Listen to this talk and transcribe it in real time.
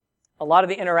a lot of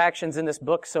the interactions in this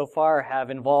book so far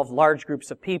have involved large groups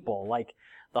of people, like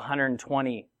the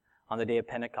 120 on the day of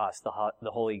Pentecost.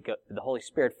 The Holy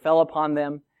Spirit fell upon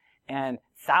them, and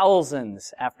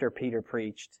thousands after Peter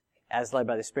preached, as led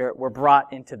by the Spirit, were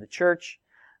brought into the church.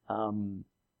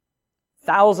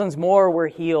 Thousands more were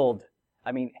healed.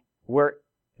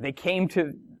 They came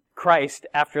to Christ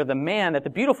after the man at the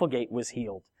Beautiful Gate was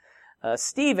healed.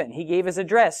 Stephen, he gave his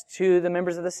address to the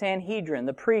members of the Sanhedrin,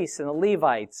 the priests and the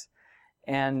Levites.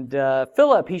 And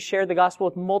Philip, he shared the gospel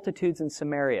with multitudes in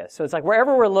Samaria. So it's like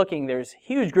wherever we're looking, there's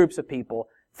huge groups of people,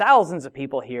 thousands of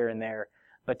people here and there.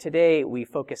 But today we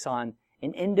focus on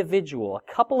an individual,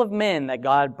 a couple of men that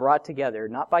God brought together,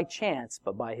 not by chance,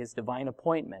 but by His divine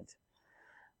appointment.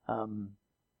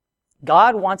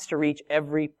 God wants to reach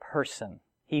every person.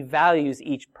 He values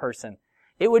each person.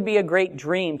 It would be a great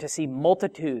dream to see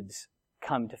multitudes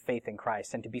come to faith in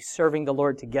Christ and to be serving the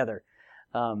Lord together.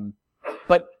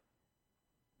 But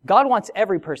God wants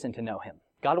every person to know Him.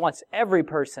 God wants every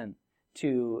person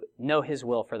to know His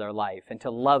will for their life and to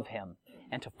love Him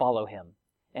and to follow Him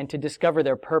and to discover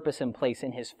their purpose and place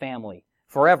in His family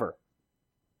forever.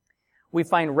 We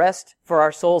find rest for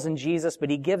our souls in Jesus,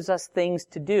 but He gives us things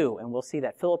to do. And we'll see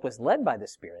that Philip was led by the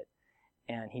Spirit,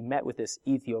 and he met with this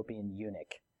Ethiopian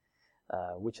eunuch,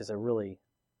 which is a really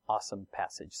awesome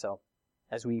passage. So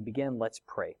as we begin, let's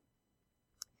pray.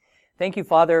 Thank you,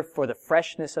 Father, for the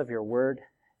freshness of your word.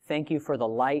 Thank you for the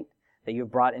light that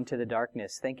you've brought into the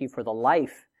darkness. Thank you for the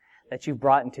life that you've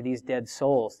brought into these dead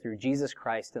souls through Jesus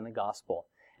Christ and the gospel.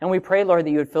 And we pray, Lord,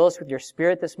 that you would fill us with your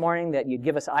Spirit this morning, that you'd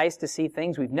give us eyes to see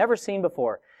things we've never seen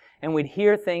before, and we'd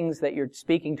hear things that you're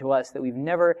speaking to us that we've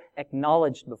never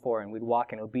acknowledged before, and we'd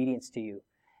walk in obedience to you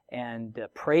and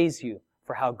praise you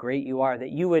for how great you are, that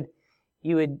you would,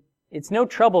 it's no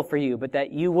trouble for you, but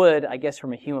that you would, I guess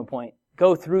from a human point,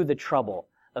 go through the trouble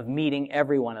of meeting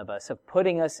every one of us, of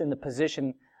putting us in the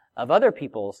position of other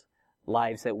people's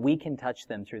lives that we can touch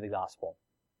them through the gospel.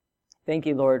 Thank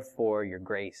you, Lord, for your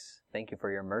grace. Thank you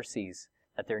for your mercies,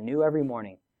 that they're new every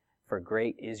morning, for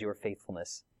great is your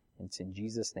faithfulness. And it's in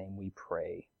Jesus' name we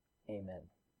pray. Amen.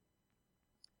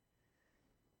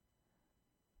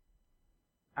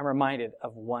 I'm reminded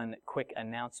of one quick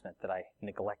announcement that I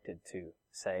neglected to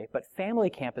say, but Family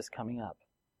Camp is coming up.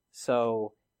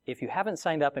 So if you haven't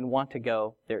signed up and want to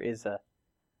go, there is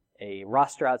a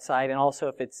roster outside. And also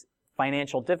if it's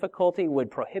financial difficulty would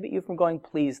prohibit you from going,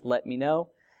 please let me know,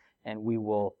 and we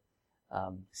will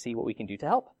see what we can do to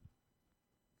help.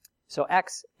 So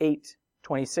Acts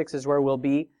 8:26 is where we'll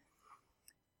be.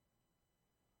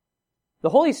 The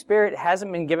Holy Spirit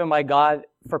hasn't been given by God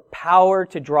for power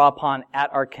to draw upon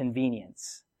at our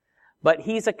convenience, but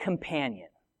He's a companion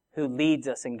who leads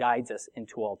us and guides us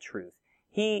into all truth.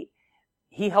 He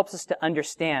helps us to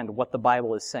understand what the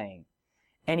Bible is saying.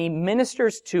 And He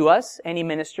ministers to us and He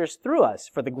ministers through us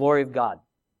for the glory of God.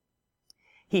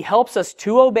 He helps us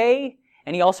to obey,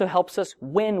 and He also helps us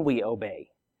when we obey.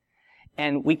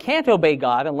 And we can't obey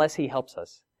God unless He helps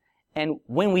us. And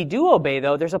when we do obey,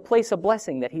 though, there's a place of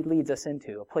blessing that He leads us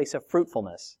into, a place of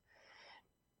fruitfulness.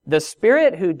 The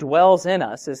Spirit who dwells in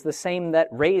us is the same that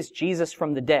raised Jesus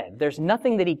from the dead. There's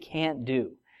nothing that He can't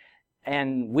do.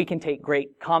 And we can take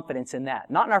great confidence in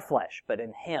that. Not in our flesh, but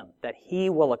in Him, that He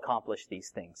will accomplish these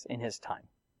things in His time.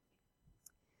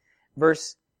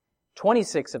 Verse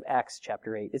 26 of Acts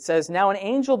chapter 8. It says, "Now an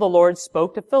angel of the Lord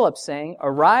spoke to Philip, saying,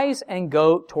 'Arise and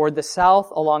go toward the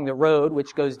south along the road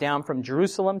which goes down from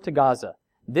Jerusalem to Gaza.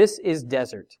 This is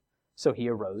desert.' So he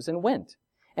arose and went.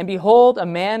 And behold, a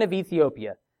man of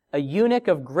Ethiopia, a eunuch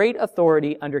of great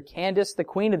authority under Candace, the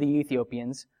queen of the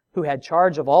Ethiopians, who had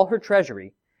charge of all her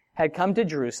treasury, had come to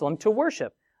Jerusalem to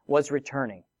worship, was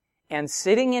returning. And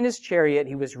sitting in his chariot,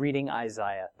 he was reading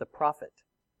Isaiah the prophet."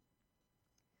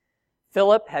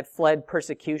 Philip had fled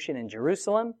persecution in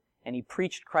Jerusalem, and he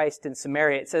preached Christ in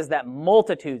Samaria. It says that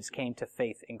multitudes came to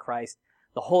faith in Christ.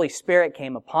 The Holy Spirit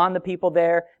came upon the people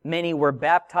there. Many were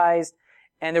baptized,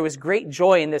 and there was great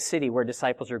joy in this city where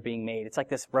disciples were being made. It's like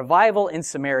this revival in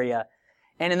Samaria.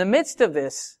 And in the midst of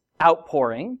this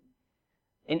outpouring,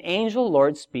 an angel of the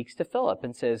Lord speaks to Philip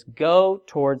and says, "Go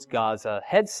towards Gaza,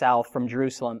 head south from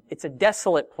Jerusalem. It's a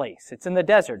desolate place. It's in the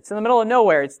desert. It's in the middle of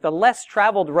nowhere. It's the less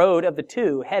traveled road of the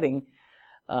two heading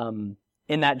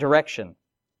in that direction."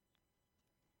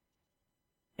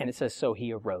 And it says, so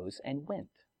he arose and went.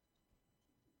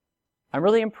 I'm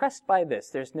really impressed by this.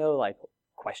 There's no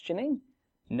questioning,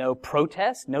 no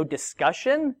protest, no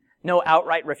discussion, no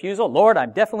outright refusal. "Lord,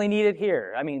 I'm definitely needed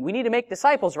here. I mean, we need to make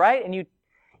disciples, right? And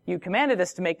you commanded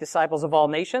us to make disciples of all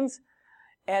nations."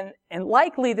 And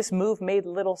likely this move made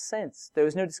little sense. There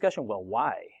was no discussion. Well,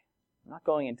 why? I'm not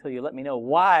going until you let me know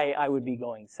why I would be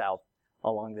going south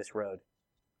along this road.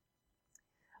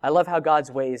 I love how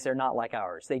God's ways, they're not like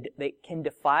ours. They can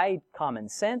defy common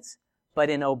sense, but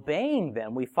in obeying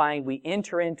them, we find we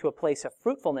enter into a place of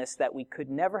fruitfulness that we could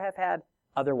never have had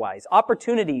otherwise.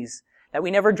 Opportunities that we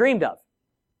never dreamed of.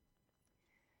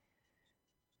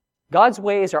 God's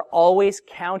ways are always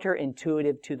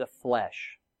counterintuitive to the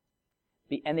flesh,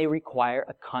 and they require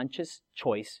a conscious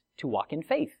choice to walk in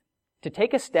faith, to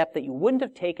take a step that you wouldn't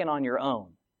have taken on your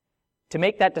own, to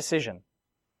make that decision.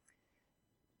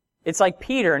 It's like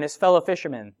Peter and his fellow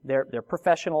fishermen. They're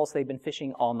professionals. They've been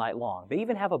fishing all night long. They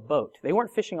even have a boat. They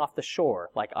weren't fishing off the shore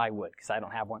like I would, because I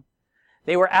don't have one.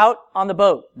 They were out on the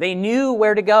boat. They knew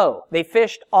where to go. They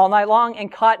fished all night long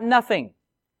and caught nothing.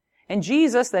 And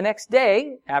Jesus, the next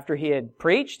day, after he had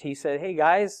preached, he said, "Hey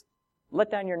guys, let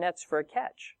down your nets for a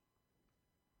catch."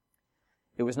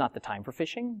 It was not the time for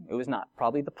fishing. It was not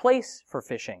probably the place for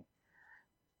fishing.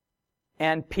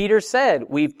 And Peter said,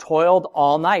 "We've toiled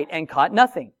all night and caught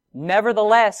nothing.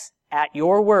 Nevertheless, at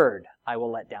your word, I will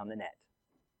let down the net."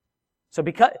 So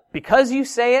because you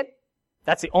say it,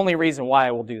 that's the only reason why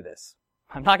I will do this.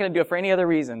 I'm not going to do it for any other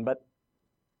reason, but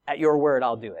at your word,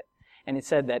 I'll do it. And it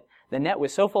said that the net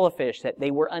was so full of fish that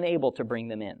they were unable to bring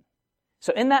them in.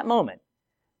 So in that moment,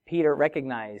 Peter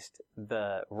recognized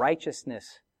the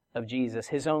righteousness of Jesus,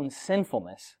 his own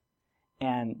sinfulness,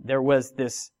 and there was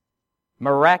this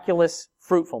miraculous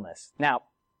fruitfulness. Now,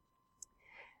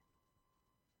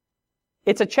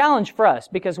 it's a challenge for us,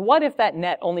 because what if that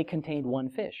net only contained one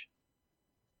fish?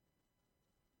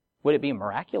 Would it be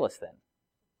miraculous then?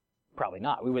 Probably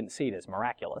not. We wouldn't see it as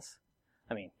miraculous.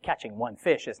 I mean, catching one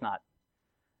fish is not,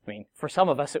 for some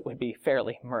of us it would be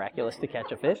fairly miraculous to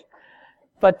catch a fish.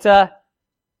 But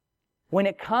when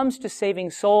it comes to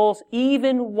saving souls,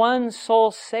 even one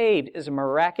soul saved is a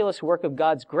miraculous work of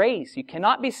God's grace. You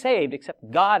cannot be saved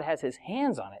except God has His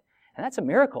hands on it. And that's a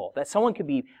miracle, that someone could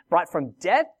be brought from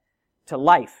death to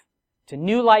life, to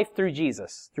new life through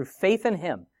Jesus, through faith in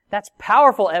Him. That's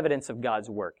powerful evidence of God's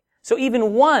work. So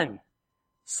even one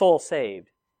soul saved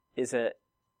is an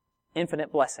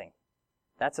infinite blessing.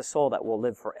 That's a soul that will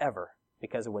live forever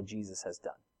because of what Jesus has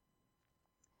done.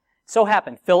 So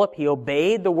happened, Philip, he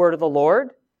obeyed the word of the Lord.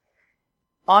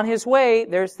 On his way,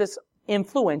 there's this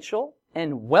influential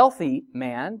and wealthy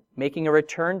man making a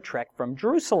return trek from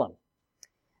Jerusalem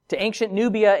to ancient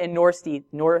Nubia in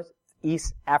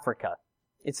northeast Africa.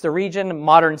 It's the region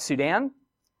modern Sudan.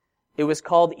 It was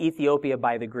called Ethiopia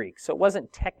by the Greeks. So it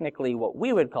wasn't technically what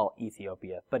we would call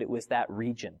Ethiopia, but it was that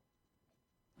region.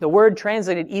 The word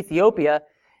translated Ethiopia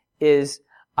is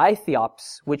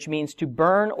Aethiops, which means to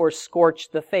burn or scorch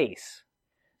the face.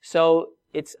 So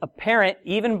it's apparent,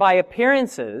 even by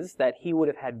appearances, that he would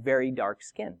have had very dark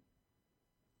skin.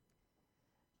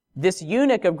 This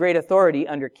eunuch of great authority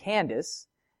under Candace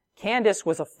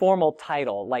was a formal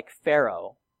title like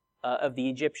Pharaoh of the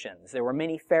Egyptians. There were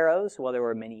many pharaohs, well, there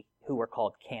were many who were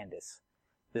called Candace.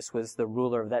 This was the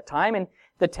ruler of that time, and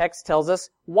the text tells us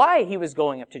why he was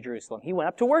going up to Jerusalem. He went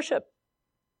up to worship.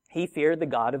 He feared the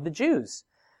God of the Jews.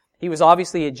 He was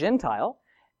obviously a Gentile,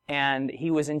 and he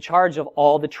was in charge of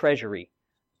all the treasury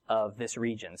of this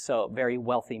region. So, very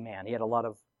wealthy man. He had a lot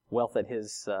of wealth at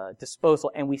his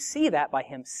disposal, and we see that by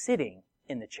him sitting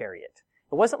in the chariot.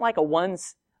 It wasn't like a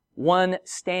one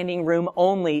standing room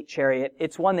only chariot.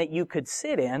 It's one that you could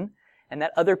sit in and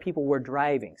that other people were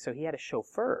driving. So he had a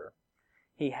chauffeur.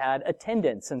 He had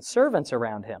attendants and servants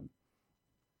around him.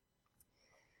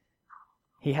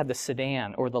 He had the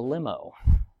sedan or the limo.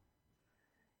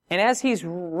 And as he's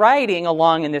riding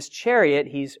along in this chariot,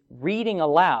 he's reading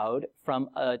aloud from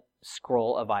a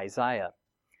scroll of Isaiah.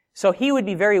 So he would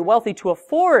be very wealthy to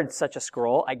afford such a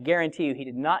scroll. I guarantee you he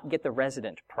did not get the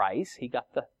resident price. He got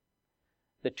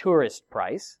the tourist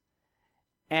price.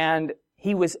 And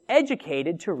he was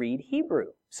educated to read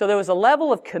Hebrew. So there was a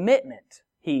level of commitment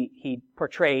he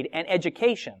portrayed and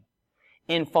education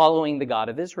in following the God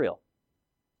of Israel.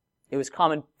 It was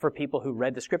common for people who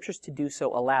read the scriptures to do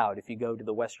so aloud. If you go to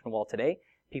the Western Wall today,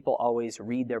 people always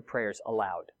read their prayers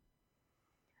aloud.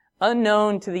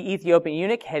 Unknown to the Ethiopian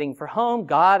eunuch heading for home,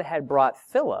 God had brought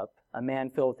Philip, a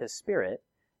man filled with His Spirit,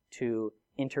 to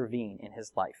intervene in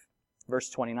his life. Verse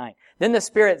 29. Then the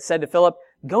Spirit said to Philip,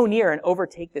 "Go near and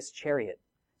overtake this chariot."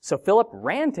 So Philip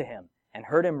ran to him and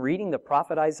heard him reading the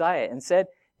prophet Isaiah and said,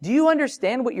 "Do you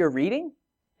understand what you're reading?"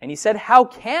 And he said, "How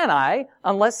can I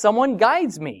unless someone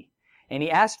guides me?" And he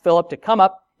asked Philip to come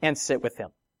up and sit with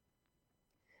him.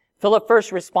 Philip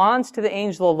first responds to the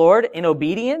angel of the Lord in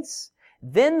obedience.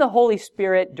 Then the Holy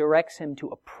Spirit directs him to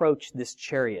approach this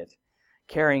chariot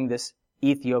carrying this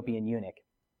Ethiopian eunuch.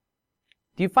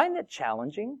 Do you find that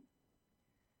challenging?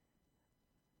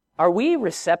 Are we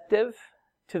receptive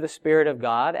to the Spirit of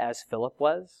God as Philip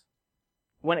was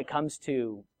when it comes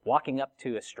to walking up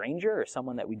to a stranger or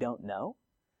someone that we don't know?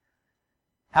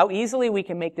 How easily we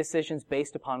can make decisions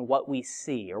based upon what we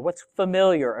see or what's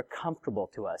familiar or comfortable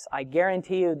to us. I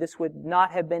guarantee you this would not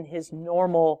have been his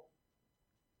normal,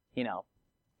 in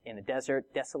a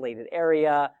desert, desolated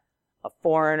area, a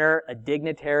foreigner, a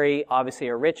dignitary, obviously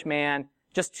a rich man.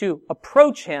 Just to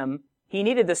approach him, he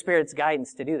needed the Spirit's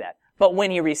guidance to do that. But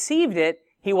when he received it,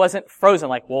 he wasn't frozen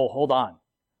like, whoa, hold on.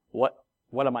 What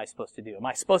am I supposed to do? Am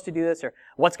I supposed to do this? Or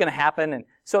what's going to happen? And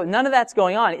so none of that's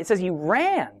going on. It says he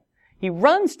ran. He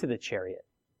runs to the chariot.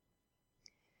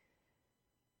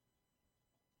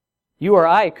 You or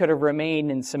I could have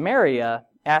remained in Samaria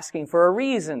asking for a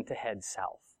reason to head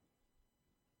south.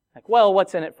 Like, well,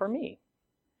 what's in it for me?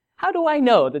 How do I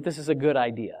know that this is a good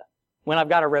idea when I've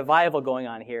got a revival going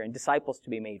on here and disciples to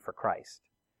be made for Christ?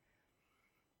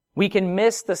 We can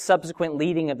miss the subsequent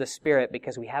leading of the Spirit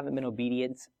because we haven't been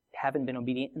obedient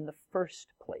in the first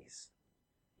place.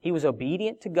 He was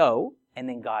obedient to go, and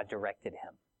then God directed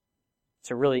him. It's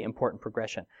a really important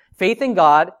progression. Faith in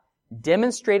God,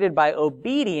 demonstrated by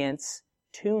obedience,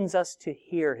 tunes us to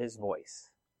hear His voice.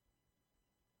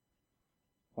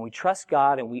 When we trust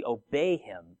God and we obey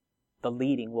Him, the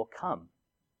leading will come.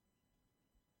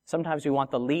 Sometimes we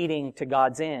want the leading to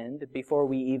God's end before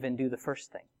we even do the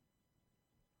first thing.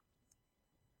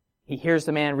 He hears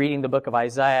the man reading the book of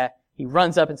Isaiah. He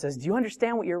runs up and says, "Do you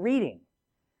understand what you're reading?"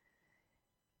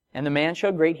 And the man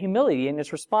showed great humility in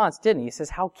his response, didn't he? He says,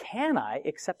 "How can I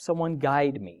except someone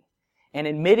guide me?" And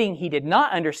admitting he did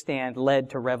not understand led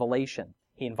to revelation.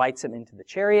 He invites him into the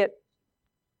chariot.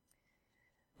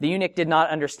 The eunuch did not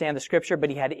understand the Scripture,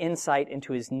 but he had insight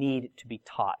into his need to be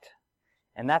taught.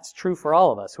 And that's true for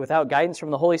all of us. Without guidance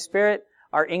from the Holy Spirit,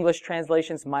 our English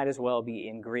translations might as well be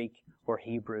in Greek or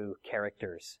Hebrew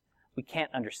characters. We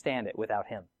can't understand it without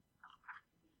Him.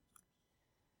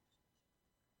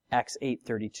 Acts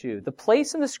 8:32. The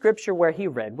place in the Scripture where he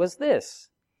read was this: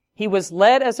 He was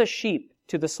led as a sheep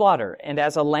to the slaughter, and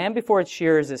as a lamb before its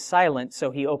shearers is silent,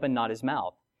 so he opened not his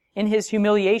mouth. In his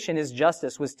humiliation his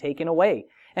justice was taken away.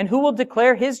 And who will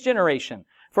declare his generation?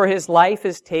 For his life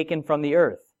is taken from the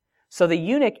earth. So the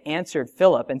eunuch answered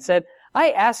Philip and said,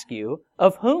 I ask you,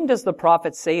 of whom does the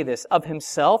prophet say this, of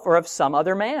himself or of some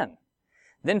other man?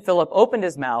 Then Philip opened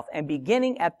his mouth and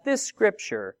beginning at this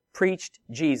Scripture, preached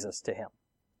Jesus to him.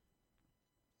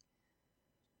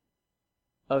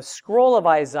 A scroll of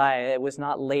Isaiah, it was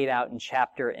not laid out in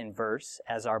chapter and verse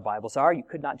as our Bibles are. You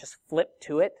could not just flip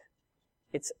to it.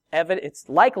 It's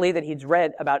likely that he'd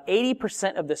read about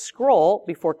 80% of the scroll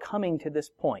before coming to this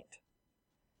point.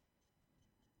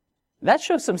 That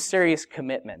shows some serious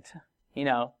commitment,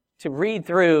 to read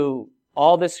through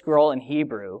all this scroll in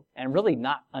Hebrew and really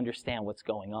not understand what's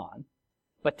going on.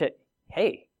 But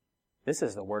hey, this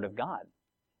is the Word of God.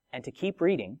 And to keep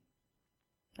reading.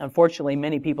 Unfortunately,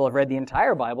 many people have read the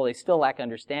entire Bible. They still lack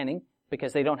understanding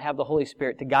because they don't have the Holy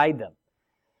Spirit to guide them.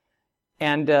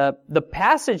 And the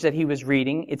passage that he was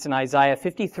reading, it's in Isaiah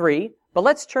 53. But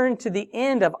let's turn to the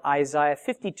end of Isaiah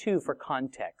 52 for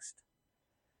context.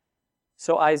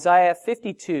 So Isaiah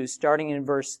 52, starting in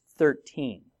verse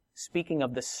 13, speaking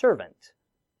of the servant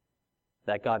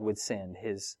that God would send,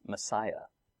 His Messiah.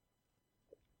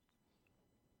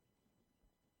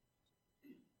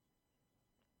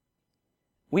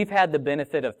 We've had the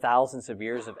benefit of thousands of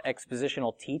years of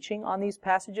expositional teaching on these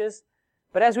passages,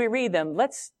 but as we read them,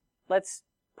 let's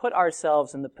put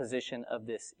ourselves in the position of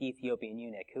this Ethiopian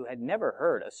eunuch who had never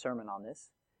heard a sermon on this.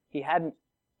 He hadn't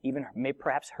even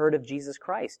perhaps heard of Jesus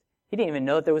Christ. He didn't even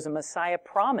know that there was a Messiah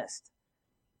promised.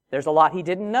 There's a lot he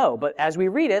didn't know, but as we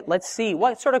read it, let's see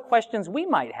what sort of questions we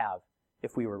might have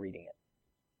if we were reading it.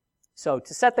 So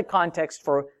to set the context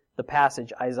for the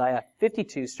passage, Isaiah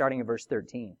 52, starting in verse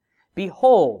 13.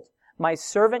 Behold, my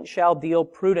servant shall deal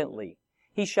prudently.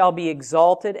 He shall be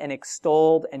exalted and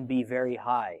extolled and be very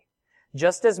high.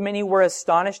 Just as many were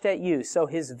astonished at you, so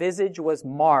his visage was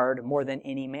marred more than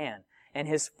any man, and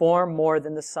his form more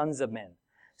than the sons of men.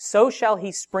 So shall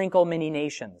he sprinkle many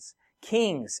nations.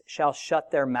 Kings shall shut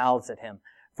their mouths at him.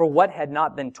 For what had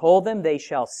not been told them, they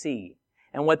shall see,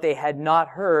 and what they had not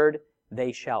heard,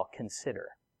 they shall consider.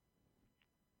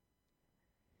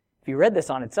 If you read this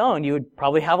on its own, you would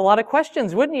probably have a lot of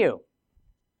questions, wouldn't you?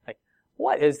 Like,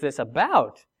 what is this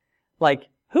about? Like,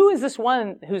 who is this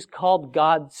one who's called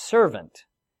God's servant?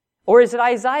 Or is it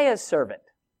Isaiah's servant?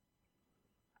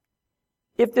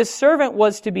 If this servant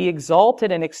was to be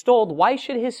exalted and extolled, why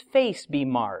should his face be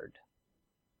marred?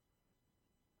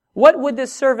 What would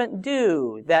this servant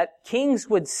do that kings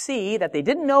would see that they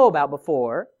didn't know about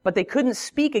before, but they couldn't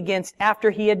speak against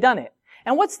after he had done it?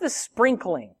 And what's the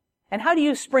sprinkling? And how do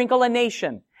you sprinkle a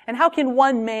nation? And how can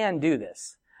one man do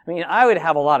this? I mean, I would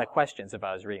have a lot of questions if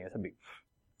I was reading this.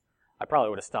 I probably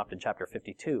would have stopped in chapter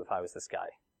 52 if I was this guy.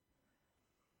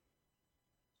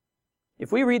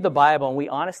 If we read the Bible and we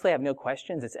honestly have no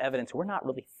questions, it's evidence we're not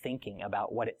really thinking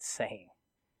about what it's saying.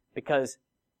 Because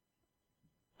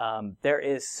there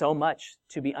is so much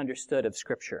to be understood of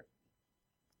Scripture.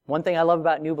 One thing I love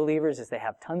about new believers is they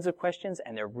have tons of questions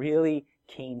and they're really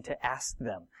keen to ask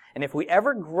them. And if we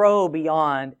ever grow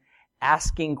beyond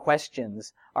asking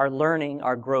questions, our learning,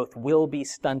 our growth will be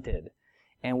stunted,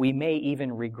 and we may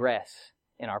even regress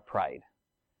in our pride.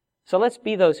 So let's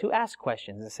be those who ask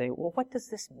questions and say, well, what does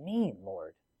this mean,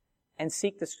 Lord? And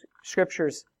seek the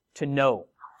Scriptures to know.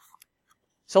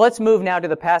 So let's move now to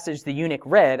the passage the eunuch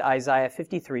read, Isaiah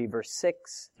 53, verse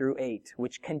 6 through 8,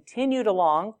 which continued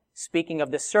along, speaking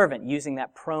of the servant, using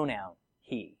that pronoun,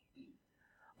 he.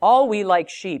 All we like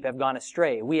sheep have gone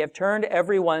astray. We have turned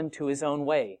everyone to his own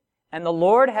way. And the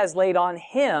Lord has laid on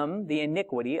him the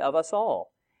iniquity of us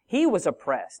all. He was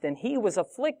oppressed and he was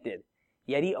afflicted,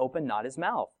 yet he opened not his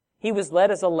mouth. He was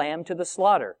led as a lamb to the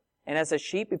slaughter, and as a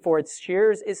sheep before its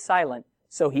shearers is silent,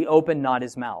 so he opened not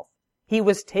his mouth. He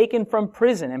was taken from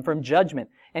prison and from judgment,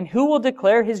 and who will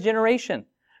declare his generation?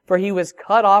 For he was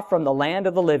cut off from the land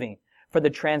of the living. For the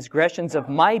transgressions of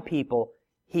my people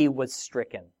he was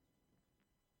stricken.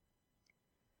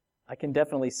 I can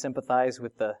definitely sympathize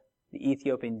with the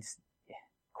Ethiopian's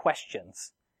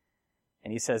questions.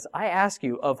 And he says, I ask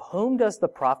you, of whom does the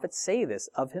prophet say this?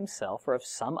 Of himself or of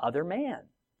some other man?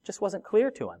 Just wasn't clear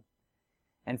to him.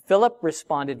 And Philip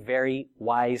responded very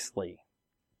wisely.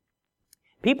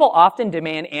 People often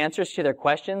demand answers to their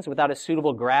questions without a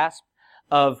suitable grasp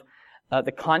of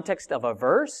the context of a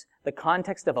verse, the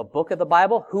context of a book of the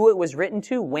Bible, who it was written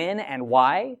to, when and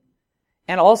why.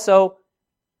 And also,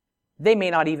 they may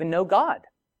not even know God.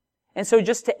 And so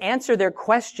just to answer their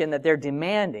question that they're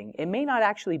demanding, it may not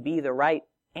actually be the right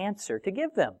answer to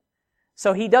give them.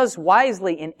 So he does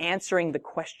wisely in answering the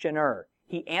questioner.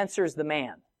 He answers the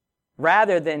man,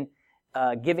 rather than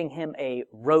giving him a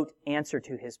rote answer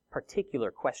to his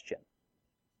particular question.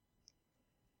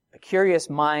 A curious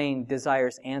mind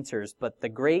desires answers, but the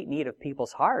great need of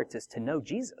people's hearts is to know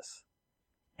Jesus.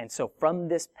 And so from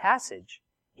this passage,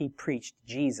 he preached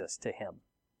Jesus to him.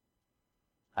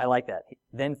 I like that.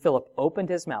 Then Philip opened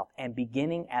his mouth and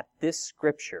beginning at this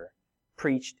scripture,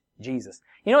 preached Jesus.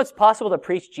 You know, it's possible to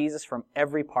preach Jesus from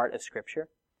every part of Scripture.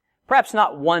 Perhaps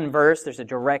not one verse, there's a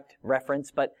direct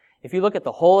reference, but if you look at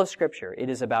the whole of Scripture, it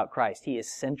is about Christ. He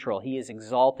is central. He is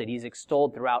exalted. He is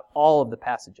extolled throughout all of the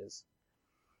passages.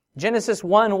 Genesis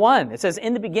 1:1, it says,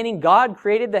 in the beginning God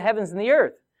created the heavens and the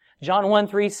earth. John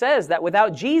 1:3 says that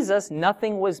without Jesus,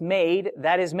 nothing was made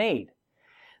that is made.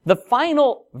 The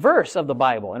final verse of the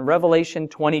Bible in Revelation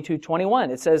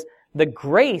 22:21, it says, the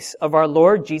grace of our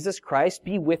Lord Jesus Christ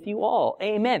be with you all.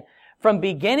 Amen. From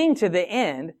beginning to the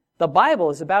end, the Bible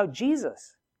is about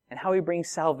Jesus and how He brings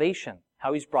salvation,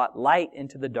 how He's brought light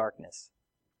into the darkness.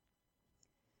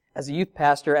 As a youth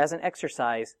pastor, as an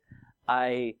exercise,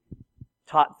 I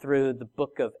taught through the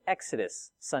book of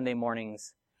Exodus Sunday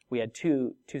mornings. We had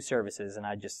two services, and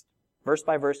I just verse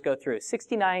by verse go through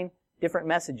 69 different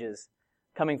messages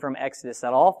coming from Exodus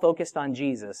that all focused on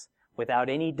Jesus without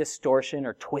any distortion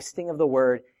or twisting of the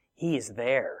word. He is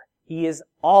there. He is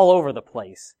all over the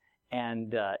place.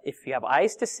 And if you have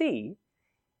eyes to see,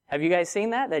 have you guys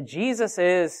seen that? That Jesus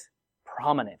is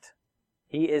prominent.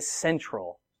 He is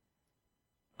central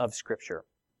of Scripture.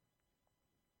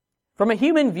 From a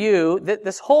human view,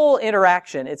 this whole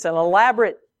interaction, it's an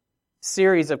elaborate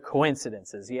series of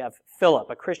coincidences. You have Philip,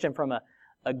 a Christian from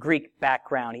a Greek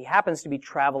background. He happens to be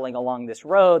traveling along this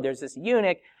road. There's this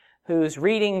eunuch who's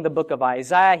reading the book of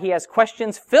Isaiah. He has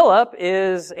questions. Philip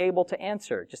is able to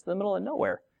answer just in the middle of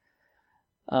nowhere.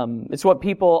 It's what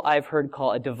people I've heard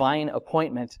call a divine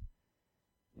appointment.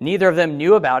 Neither of them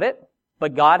knew about it,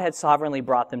 but God had sovereignly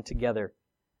brought them together.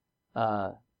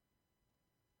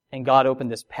 And God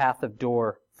opened this path of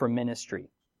door for ministry.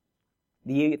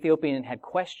 The Ethiopian had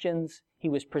questions. He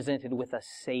was presented with a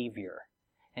Savior.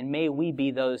 And may we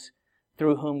be those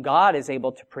through whom God is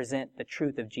able to present the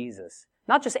truth of Jesus.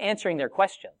 Not just answering their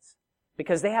questions,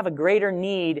 because they have a greater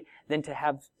need than to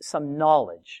have some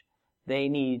knowledge. They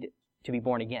need to be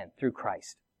born again through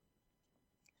Christ.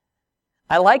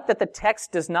 I like that the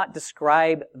text does not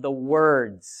describe the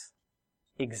words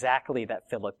exactly that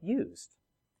Philip used.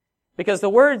 Because the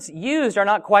words used are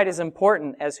not quite as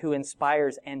important as who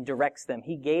inspires and directs them.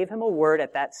 He gave him a word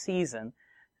at that season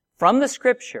from the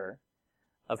Scripture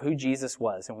of who Jesus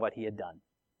was and what he had done.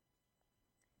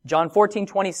 John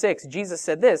 14:26, Jesus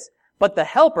said this, "But the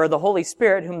Helper, the Holy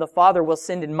Spirit, whom the Father will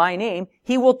send in my name,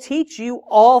 he will teach you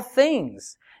all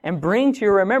things and bring to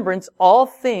your remembrance all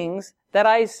things that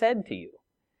I said to you."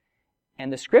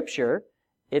 And the Scripture,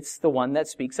 it's the one that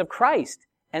speaks of Christ.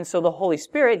 And so the Holy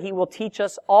Spirit, he will teach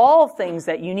us all things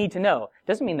that you need to know.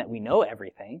 Doesn't mean that we know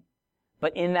everything,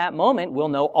 but in that moment, we'll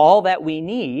know all that we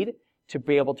need to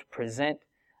be able to present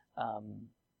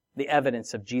the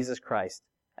evidence of Jesus Christ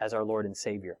as our Lord and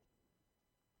Savior.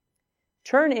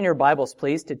 Turn in your Bibles,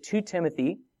 please, to 2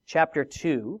 Timothy chapter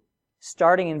 2,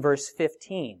 starting in verse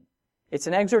 15. It's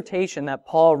an exhortation that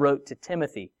Paul wrote to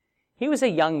Timothy. He was a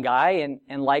young guy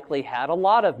and likely had a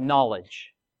lot of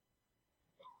knowledge.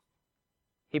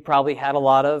 He probably had a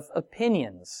lot of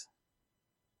opinions,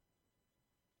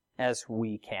 as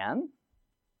we can.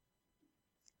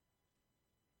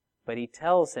 But he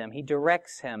tells him, he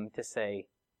directs him to say,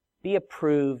 be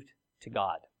approved to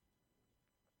God.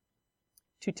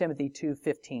 2 Timothy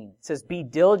 2:15 says, "Be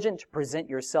diligent to present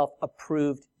yourself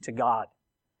approved to God,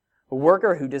 a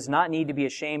worker who does not need to be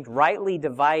ashamed, rightly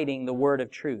dividing the word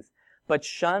of truth. But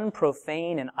shun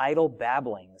profane and idle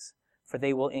babblings, for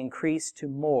they will increase to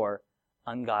more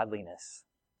ungodliness."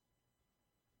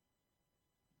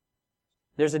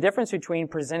 There's a difference between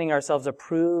presenting ourselves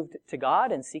approved to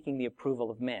God and seeking the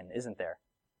approval of men, isn't there?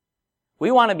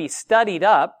 We want to be studied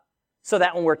up so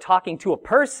that when we're talking to a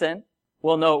person,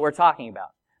 we'll know what we're talking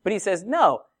about. But he says,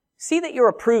 no, see that you're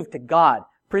approved to God.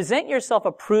 Present yourself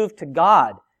approved to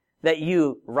God that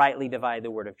you rightly divide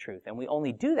the word of truth. And we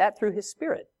only do that through His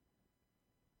Spirit.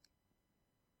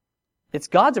 It's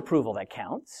God's approval that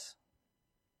counts.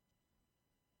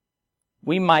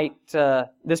 We might,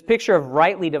 this picture of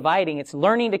rightly dividing, it's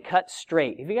learning to cut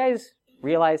straight. Have you guys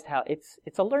realized how it's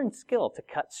a learned skill to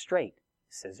cut straight?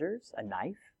 Scissors, a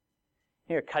knife.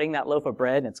 You're cutting that loaf of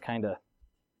bread and it's kind of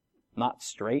not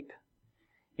straight.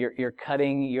 You're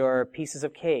cutting your pieces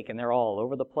of cake and they're all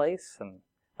over the place. And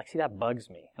like, see, that bugs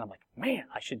me. And I'm like, man,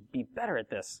 I should be better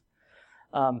at this.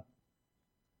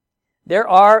 There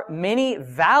are many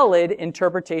valid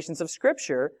interpretations of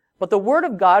Scripture, but the Word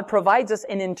of God provides us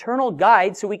an internal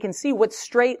guide so we can see what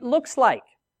straight looks like.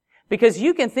 Because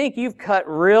you can think you've cut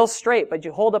real straight, but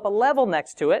you hold up a level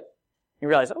next to it, you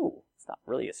realize, oh, it's not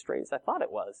really as straight as I thought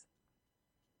it was.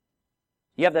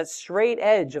 You have that straight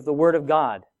edge of the Word of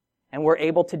God, and we're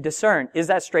able to discern, is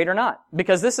that straight or not?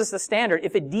 Because this is the standard.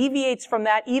 If it deviates from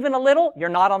that even a little, you're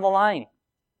not on the line.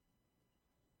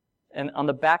 And on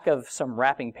the back of some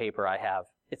wrapping paper I have,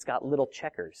 it's got little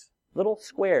checkers, little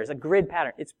squares, a grid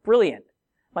pattern. It's brilliant.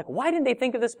 I'm like, why didn't they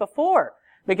think of this before?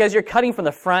 Because you're cutting from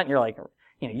the front, and you're like,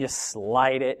 you just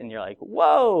slide it, and you're like,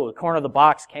 whoa, the corner of the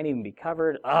box can't even be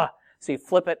covered. So you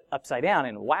flip it upside down,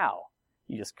 and wow,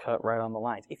 you just cut right on the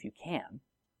lines, if you can.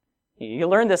 You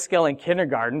learn this skill in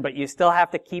kindergarten, but you still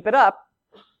have to keep it up.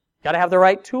 Got to have the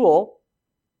right tool.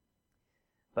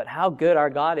 But how good our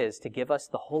God is to give us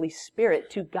the Holy Spirit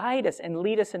to guide us and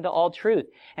lead us into all truth.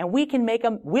 And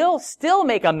we'll still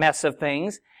make a mess of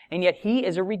things, and yet He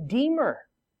is a Redeemer.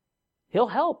 He'll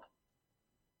help.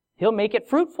 He'll make it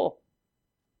fruitful.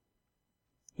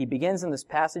 He begins in this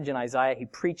passage in Isaiah, he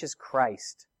preaches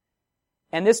Christ.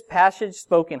 And this passage,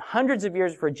 spoken hundreds of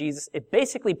years before Jesus, it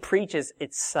basically preaches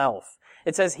itself.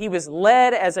 It says, He was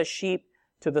led as a sheep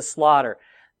to the slaughter.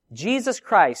 Jesus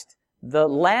Christ, the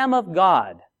Lamb of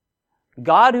God,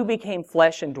 God who became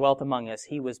flesh and dwelt among us,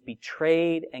 He was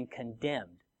betrayed and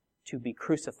condemned to be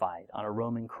crucified on a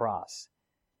Roman cross.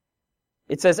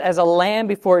 It says, as a lamb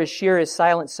before his shearer is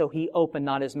silent, so He opened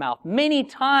not His mouth. Many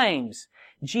times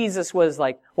Jesus was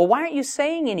like, well, why aren't you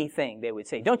saying anything? They would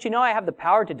say, don't you know I have the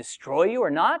power to destroy you or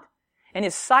not? And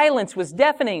His silence was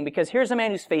deafening because here's a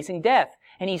man who's facing death.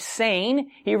 And he's sane.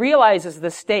 He realizes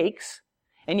the stakes.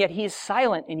 And yet He is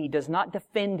silent and He does not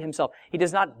defend Himself. He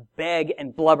does not beg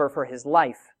and blubber for His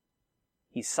life.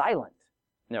 He's silent.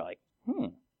 And they're like,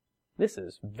 this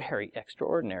is very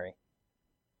extraordinary.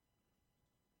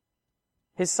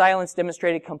 His silence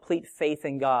demonstrated complete faith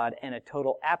in God and a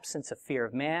total absence of fear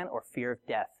of man or fear of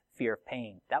death, fear of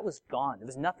pain. That was gone. It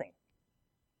was nothing.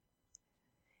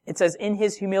 It says, in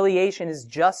His humiliation, His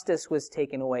justice was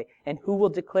taken away. And who will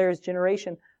declare His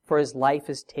generation? For His life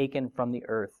is taken from the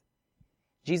earth.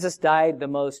 Jesus died the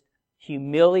most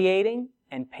humiliating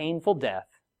and painful death,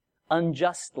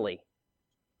 unjustly.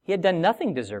 He had done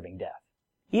nothing deserving death.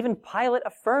 Even Pilate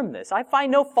affirmed this. I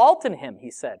find no fault in Him,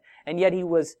 he said. And yet He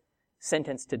was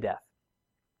sentenced to death.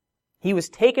 He was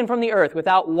taken from the earth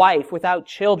without wife, without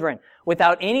children,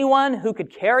 without anyone who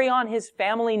could carry on His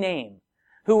family name,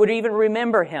 who would even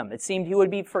remember Him. It seemed He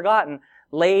would be forgotten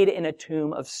laid in a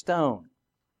tomb of stone.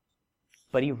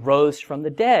 But he rose from the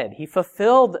dead. He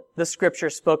fulfilled the scripture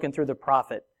spoken through the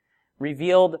prophet,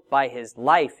 revealed by his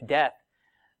life, death,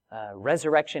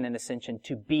 resurrection, and ascension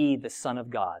to be the Son of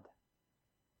God.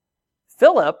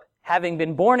 Philip, having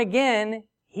been born again,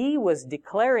 he was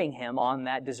declaring him on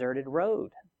that deserted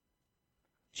road.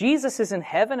 Jesus is in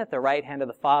heaven at the right hand of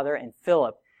the Father, and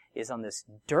Philip is on this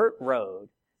dirt road,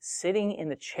 sitting in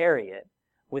the chariot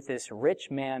with this rich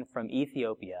man from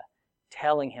Ethiopia,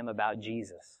 telling him about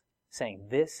Jesus, saying,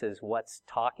 this is what's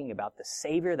talking about the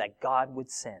Savior that God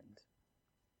would send.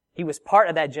 He was part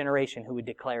of that generation who would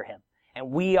declare him,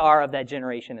 and we are of that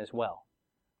generation as well.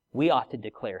 We ought to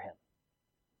declare him.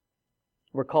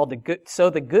 We're called to sow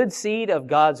the good seed of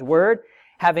God's word,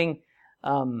 having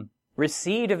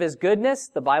received of his goodness.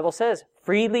 The Bible says,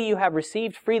 freely you have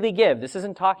received, freely give. This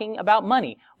isn't talking about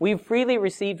money. We've freely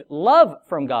received love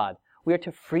from God. We are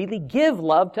to freely give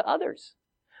love to others.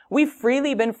 We've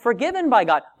freely been forgiven by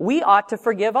God. We ought to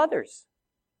forgive others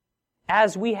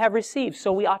as we have received.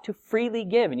 So we ought to freely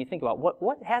give. And you think about,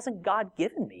 what hasn't God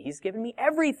given me? He's given me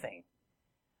everything.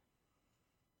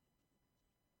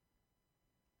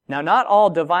 Now, not all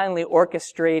divinely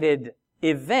orchestrated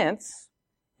events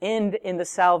end in the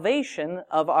salvation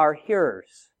of our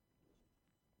hearers.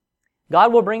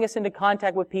 God will bring us into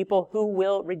contact with people who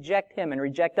will reject him and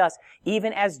reject us,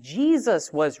 even as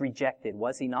Jesus was rejected,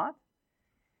 was he not?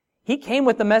 He came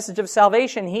with the message of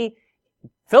salvation.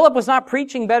 Philip was not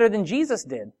preaching better than Jesus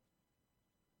did.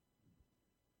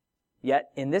 Yet,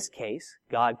 in this case,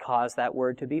 God caused that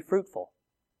word to be fruitful,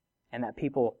 and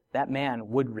that man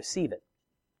would receive it.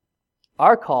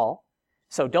 Our call,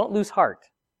 so don't lose heart.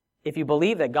 If you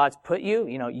believe that God's put you,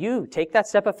 you take that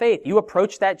step of faith. You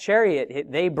approach that chariot.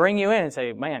 They bring you in and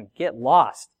say, man, get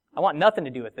lost. I want nothing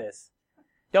to do with this.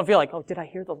 Don't feel like, oh, did I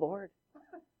hear the Lord?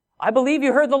 I believe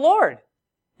you heard the Lord.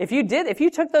 If you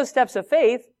took those steps of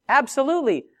faith,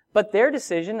 absolutely. But their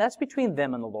decision, that's between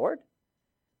them and the Lord.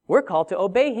 We're called to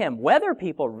obey him, whether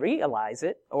people realize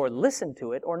it or listen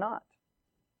to it or not.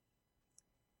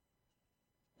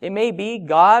 It may be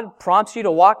God prompts you to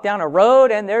walk down a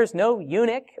road and there's no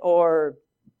eunuch or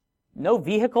no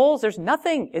vehicles. There's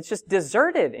nothing. It's just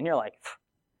deserted. And you're like,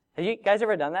 have you guys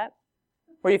ever done that?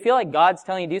 Where you feel like God's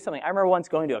telling you to do something. I remember once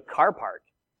going to a car park.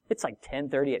 It's like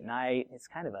 10:30 at night. It's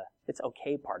it's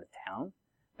okay part of town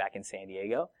back in San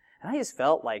Diego. And I just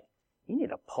felt like you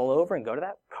need to pull over and go to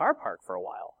that car park for a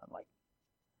while.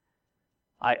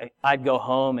 I'm like, I'd go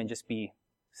home and just be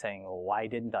saying, well, why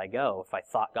didn't I go if I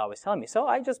thought God was telling me? So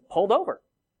I just pulled over.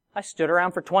 I stood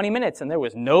around for 20 minutes and there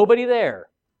was nobody there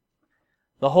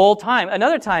the whole time.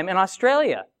 Another time in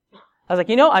Australia, I was like,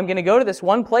 I'm going to go to this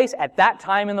one place at that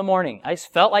time in the morning. I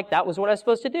just felt like that was what I was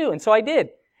supposed to do. And so I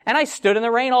did. And I stood in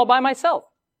the rain all by myself.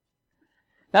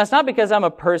 Now, it's not because I'm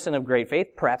a person of great faith.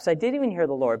 Perhaps I didn't even hear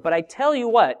the Lord. But I tell you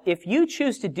what, if you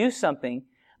choose to do something,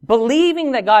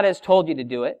 believing that God has told you to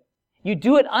do it, you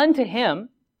do it unto him.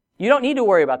 You don't need to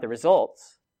worry about the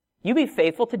results. You be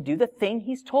faithful to do the thing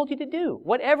he's told you to do.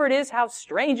 Whatever it is, how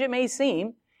strange it may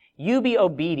seem, you be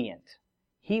obedient.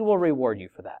 He will reward you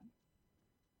for that.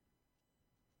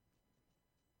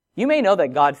 You may know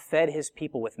that God fed his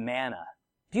people with manna.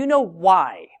 Do you know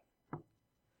why?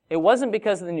 It wasn't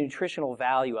because of the nutritional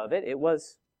value of it. It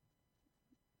was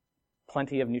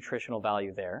plenty of nutritional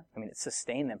value there. It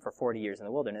sustained them for 40 years in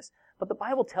the wilderness. But the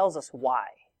Bible tells us why.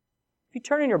 If you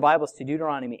turn in your Bibles to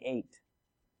Deuteronomy 8,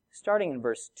 starting in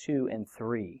verse 2 and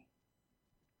 3.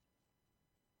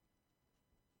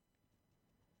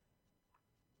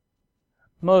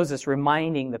 Moses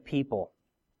reminding the people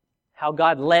how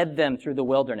God led them through the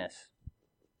wilderness.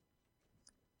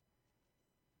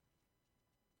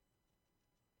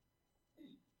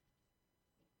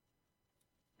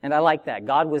 And I like that.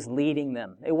 God was leading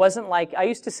them. It wasn't like, I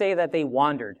used to say that they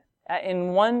wandered.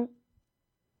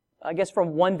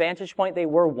 From one vantage point, they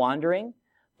were wandering.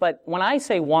 But when I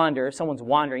say wander, if someone's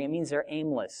wandering, it means they're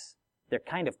aimless. They're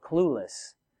kind of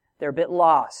clueless. They're a bit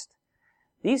lost.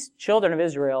 These children of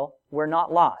Israel were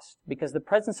not lost because the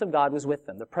presence of God was with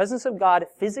them. The presence of God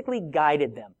physically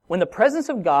guided them. When the presence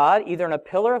of God, either in a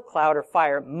pillar of cloud or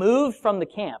fire, moved from the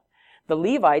camp, the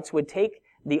Levites would take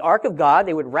the ark of God,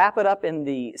 they would wrap it up in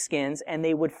the skins, and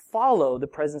they would follow the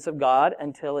presence of God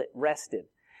until it rested.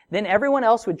 Then everyone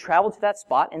else would travel to that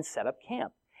spot and set up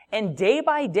camp. And day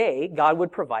by day, God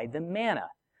would provide them manna.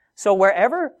 So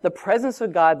wherever the presence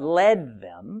of God led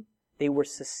them, they were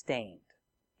sustained.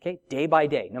 Okay, day by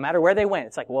day. No matter where they went,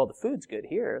 it's like, well, the food's good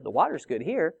here, the water's good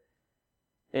here,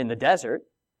 in the desert.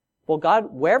 Well, God,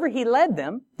 wherever he led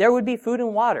them, there would be food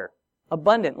and water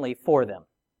abundantly for them.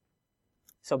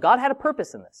 So God had a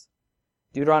purpose in this.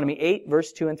 Deuteronomy 8,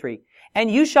 verse 2 and 3. And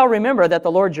you shall remember that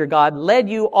the Lord your God led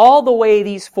you all the way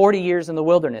these 40 years in the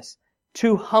wilderness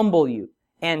to humble you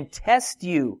and test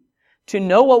you, to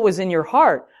know what was in your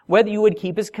heart, whether you would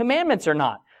keep His commandments or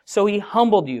not. So He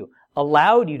humbled you,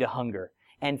 allowed you to hunger,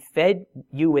 and fed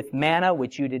you with manna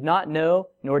which you did not know,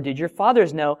 nor did your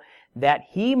fathers know, that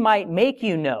He might make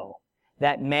you know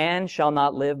that man shall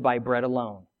not live by bread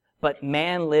alone, but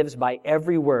man lives by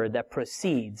every word that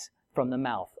proceeds from the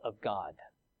mouth of God.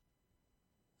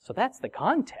 So that's the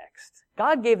context.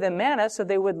 God gave them manna so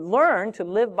they would learn to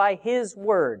live by His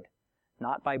word,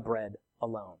 not by bread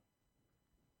alone.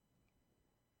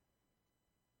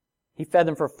 He fed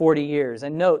them for 40 years.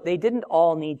 And note, they didn't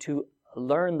all need to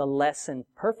learn the lesson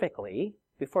perfectly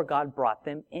before God brought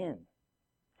them in.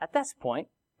 At this point,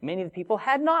 many of the people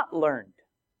had not learned,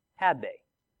 had they?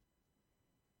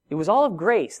 It was all of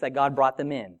grace that God brought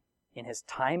them in His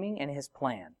timing and His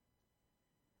plan.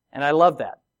 And I love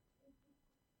that.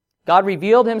 God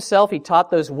revealed Himself. He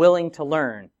taught those willing to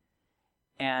learn.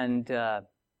 And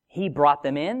He brought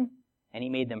them in, and He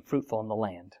made them fruitful in the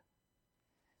land.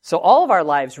 So all of our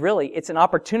lives, really, it's an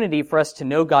opportunity for us to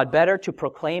know God better, to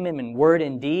proclaim Him in word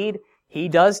and deed. He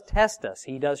does test us.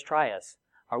 He does try us.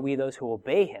 Are we those who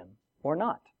obey Him or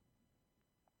not?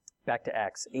 Back to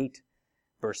Acts 8,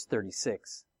 verse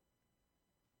 36.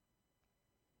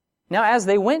 Now as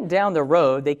they went down the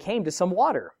road, they came to some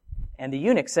water. And the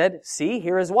eunuch said, "See,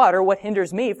 here is water. What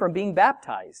hinders me from being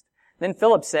baptized?" Then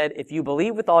Philip said, "If you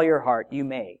believe with all your heart, you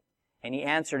may." And he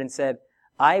answered and said,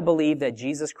 "I believe that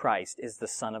Jesus Christ is the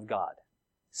Son of God."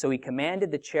 So he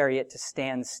commanded the chariot to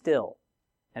stand still.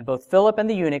 And both Philip and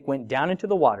the eunuch went down into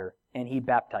the water, and he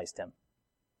baptized him.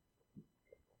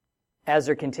 As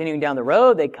they're continuing down the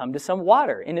road, they come to some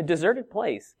water in a deserted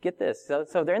place. Get this.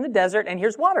 So they're in the desert, and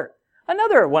here's water.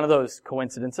 Another one of those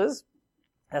coincidences.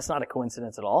 That's not a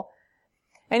coincidence at all.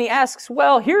 And he asks,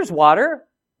 well, here's water.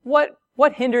 What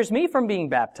hinders me from being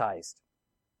baptized?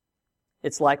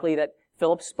 It's likely that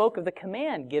Philip spoke of the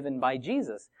command given by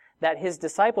Jesus, that His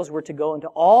disciples were to go into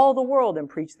all the world and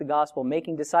preach the gospel,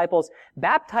 making disciples,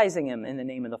 baptizing them in the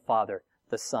name of the Father,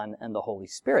 the Son, and the Holy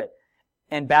Spirit.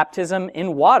 And baptism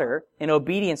in water, in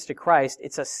obedience to Christ,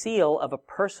 it's a seal of a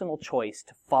personal choice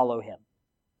to follow Him.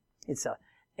 It's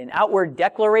an outward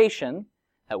declaration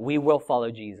that we will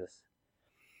follow Jesus.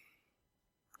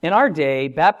 In our day,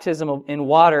 baptism in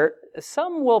water,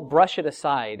 some will brush it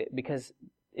aside because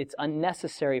it's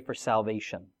unnecessary for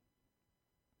salvation.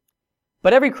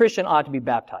 But every Christian ought to be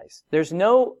baptized. There's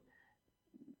no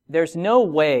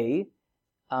way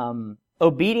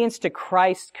obedience to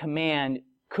Christ's command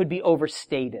could be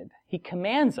overstated. He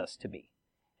commands us to be.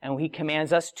 And He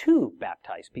commands us to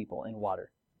baptize people in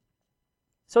water.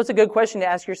 So it's a good question to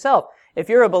ask yourself. If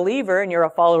you're a believer and you're a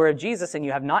follower of Jesus and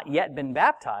you have not yet been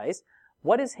baptized,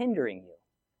 what is hindering you?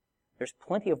 There's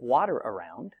plenty of water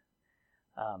around.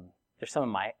 There's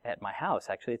some at my house.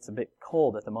 Actually, it's a bit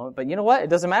cold at the moment. But you know what? It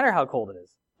doesn't matter how cold it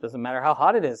is. It doesn't matter how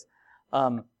hot it is.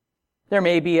 There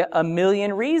may be a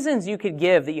million reasons you could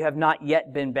give that you have not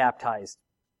yet been baptized.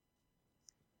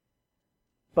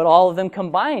 But all of them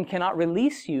combined cannot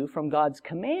release you from God's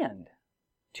command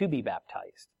to be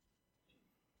baptized.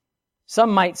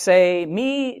 Some might say,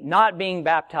 me not being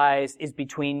baptized is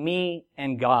between me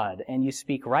and God. And you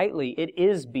speak rightly. It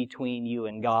is between you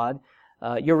and God.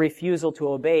 Your refusal to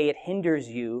obey, it hinders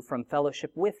you from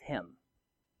fellowship with Him.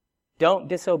 Don't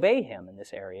disobey Him in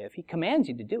this area. If He commands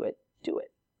you to do it, do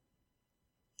it.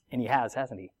 And He has,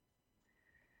 hasn't He?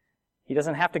 He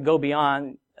doesn't have to go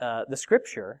beyond the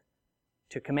Scripture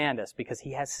to command us because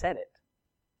He has said it.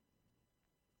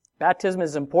 Baptism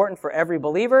is important for every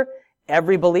believer.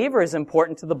 Every believer is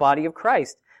important to the body of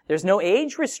Christ. There's no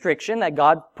age restriction that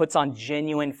God puts on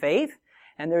genuine faith,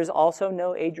 and there's also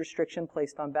no age restriction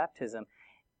placed on baptism.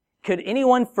 Could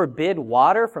anyone forbid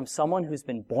water from someone who's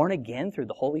been born again through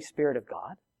the Holy Spirit of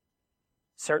God?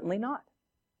 Certainly not.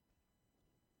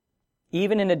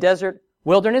 Even in a desert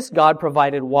wilderness, God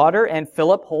provided water, and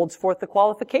Philip holds forth the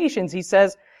qualifications. He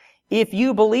says, if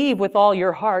you believe with all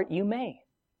your heart, you may.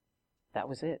 That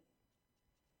was it.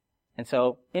 And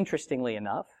so, interestingly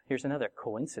enough, here's another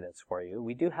coincidence for you.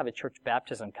 We do have a church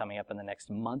baptism coming up in the next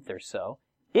month or so.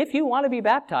 If you want to be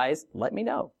baptized, let me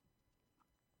know.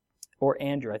 Or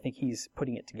Andrew, I think he's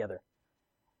putting it together.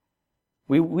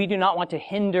 We do not want to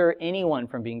hinder anyone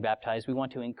from being baptized. We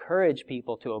want to encourage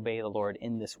people to obey the Lord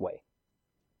in this way.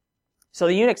 So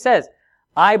the eunuch says,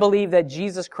 I believe that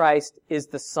Jesus Christ is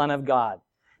the Son of God.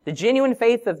 The genuine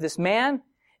faith of this man,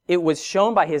 it was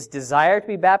shown by his desire to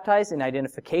be baptized in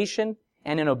identification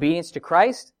and in obedience to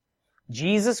Christ.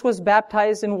 Jesus was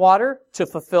baptized in water to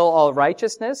fulfill all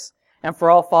righteousness. And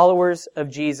for all followers of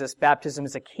Jesus, baptism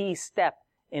is a key step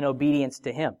in obedience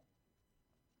to Him.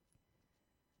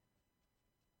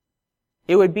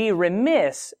 It would be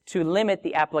remiss to limit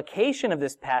the application of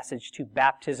this passage to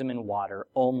baptism in water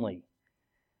only,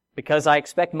 because I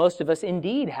expect most of us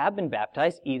indeed have been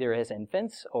baptized either as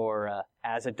infants or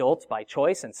as adults by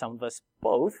choice, and some of us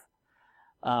both.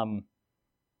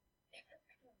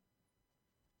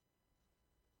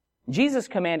 Jesus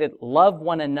commanded, "Love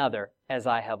one another as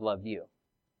I have loved you."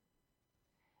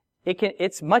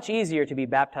 It's much easier to be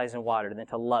baptized in water than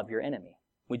to love your enemy.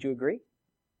 Would you agree?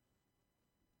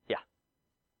 Yeah.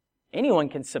 Anyone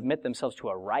can submit themselves to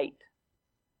a rite.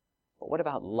 But what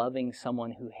about loving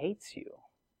someone who hates you,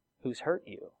 who's hurt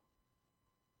you?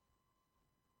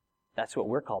 That's what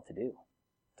we're called to do,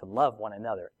 to love one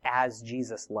another as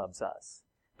Jesus loves us.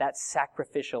 That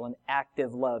sacrificial and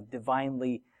active love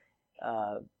divinely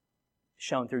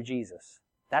shown through Jesus.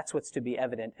 That's what's to be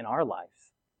evident in our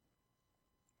lives.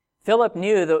 Philip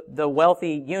knew the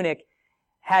wealthy eunuch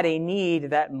had a need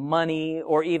that money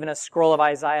or even a scroll of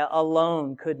Isaiah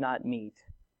alone could not meet.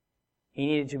 He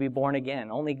needed to be born again.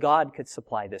 Only God could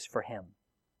supply this for him.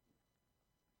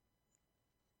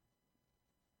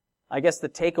 I guess the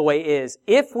takeaway is,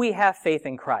 if we have faith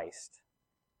in Christ,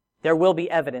 there will be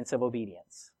evidence of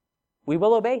obedience. We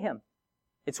will obey Him.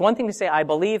 It's one thing to say, I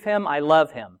believe Him, I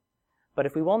love Him. But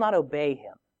if we will not obey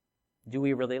Him, do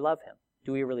we really love Him?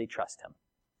 Do we really trust Him?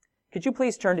 Could you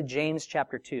please turn to James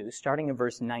chapter 2, starting in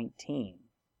verse 19?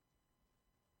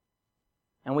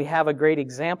 And we have a great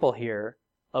example here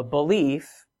of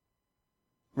belief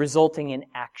resulting in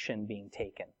action being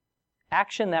taken.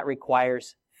 Action that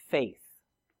requires faith.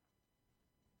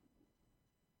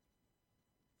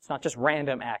 It's not just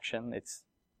random action, it's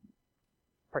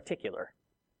particular.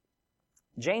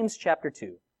 James chapter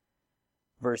 2,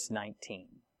 verse 19.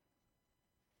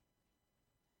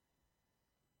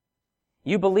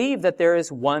 You believe that there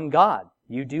is one God.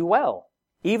 You do well.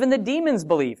 Even the demons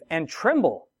believe and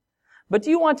tremble. But do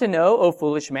you want to know, O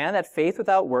foolish man, that faith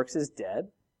without works is dead?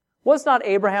 Was not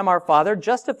Abraham our father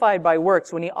justified by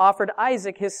works when he offered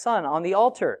Isaac his son on the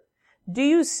altar? Do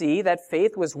you see that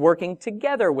faith was working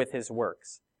together with his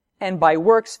works? And by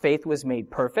works faith was made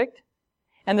perfect?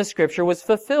 And the scripture was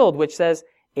fulfilled, which says,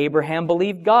 Abraham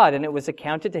believed God, and it was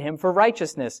accounted to him for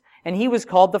righteousness, and he was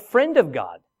called the friend of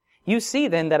God. You see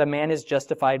then that a man is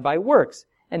justified by works,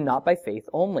 and not by faith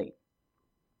only.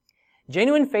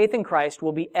 Genuine faith in Christ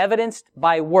will be evidenced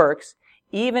by works,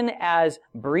 even as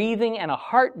breathing and a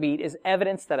heartbeat is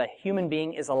evidence that a human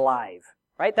being is alive.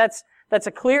 Right? That's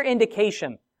a clear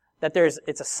indication that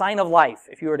it's a sign of life.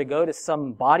 If you were to go to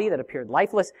some body that appeared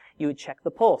lifeless, you would check the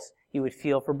pulse. You would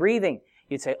feel for breathing.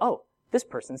 You'd say, oh, this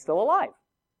person's still alive.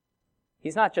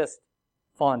 He's not just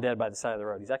fallen dead by the side of the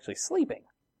road. He's actually sleeping.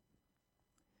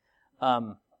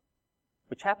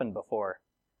 Which happened before,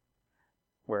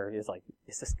 where it's like,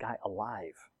 is this guy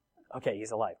alive? Okay,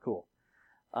 he's alive. Cool.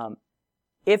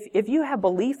 If you have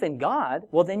belief in God,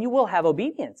 well, then you will have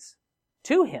obedience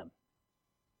to Him.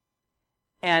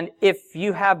 And if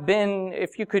you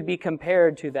could be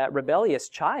compared to that rebellious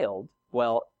child,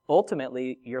 well,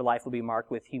 ultimately your life will be marked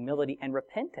with humility and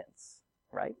repentance,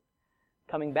 right?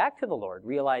 Coming back to the Lord,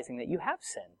 realizing that you have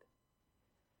sinned.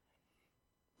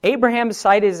 Abraham is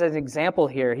cited as an example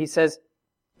here. He says,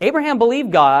 Abraham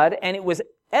believed God, and it was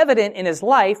evident in his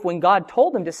life when God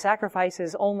told him to sacrifice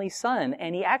his only son,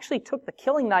 and he actually took the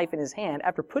killing knife in his hand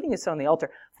after putting his son on the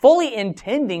altar, fully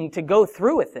intending to go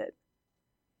through with it.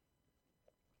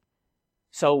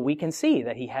 So we can see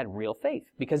that he had real faith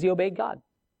because he obeyed God.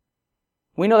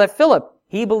 We know that Philip,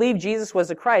 he believed Jesus was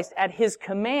the Christ. At his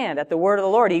command, at the word of the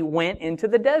Lord, he went into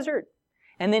the desert.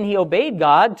 And then he obeyed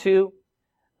God to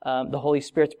the Holy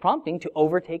Spirit's prompting to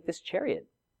overtake this chariot.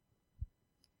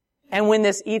 And when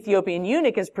this Ethiopian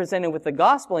eunuch is presented with the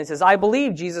gospel and he says, I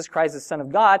believe Jesus Christ is the Son of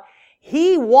God,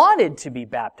 he wanted to be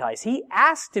baptized. He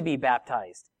asked to be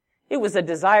baptized. It was a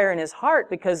desire in his heart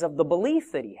because of the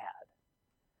belief that he had.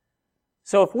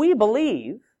 So if we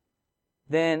believe,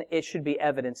 then it should be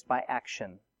evidenced by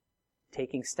action,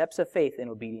 taking steps of faith in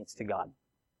obedience to God.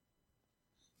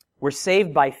 We're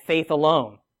saved by faith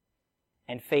alone,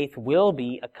 and faith will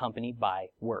be accompanied by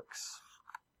works.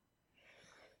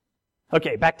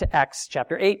 Okay, back to Acts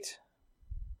chapter 8,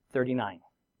 39.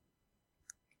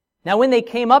 Now when they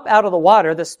came up out of the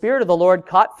water, the Spirit of the Lord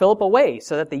caught Philip away,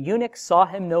 so that the eunuch saw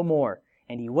him no more,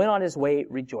 and he went on his way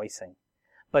rejoicing.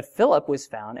 But Philip was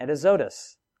found at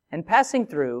Azotus, and passing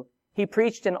through, he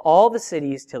preached in all the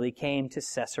cities till he came to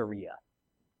Caesarea.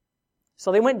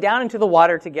 So they went down into the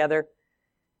water together,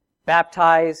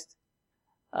 baptized.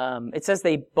 It says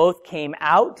they both came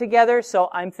out together, so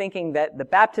I'm thinking that the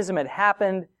baptism had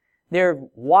happened. They're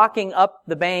walking up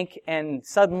the bank, and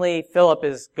suddenly Philip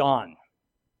is gone.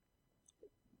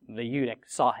 The eunuch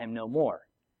saw him no more.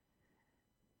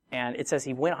 And it says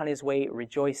he went on his way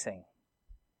rejoicing.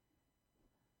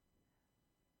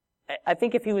 I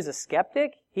think if he was a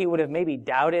skeptic, he would have maybe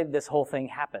doubted this whole thing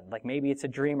happened. Like maybe it's a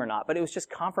dream or not. But it was just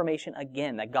confirmation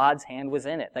again that God's hand was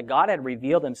in it. That God had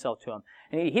revealed himself to him.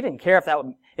 And he didn't care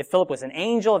if Philip was an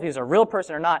angel, if he was a real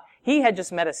person or not. He had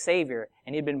just met a Savior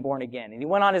and he had been born again. And he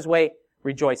went on his way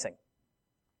rejoicing.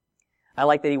 I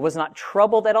like that he was not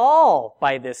troubled at all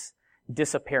by this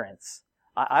disappearance.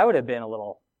 I would have been a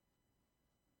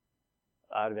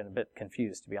bit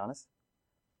confused, to be honest.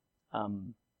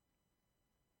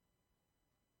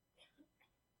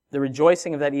 The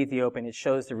rejoicing of that Ethiopian, it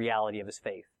shows the reality of his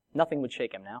faith. Nothing would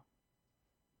shake him now,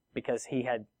 because he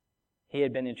had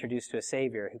been introduced to a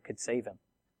Savior who could save him.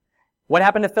 What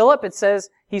happened to Philip? It says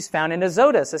he's found in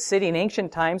Azotus, a city in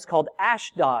ancient times called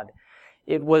Ashdod.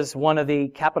 It was one of the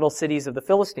capital cities of the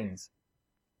Philistines.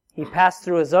 He passed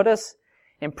through Azotus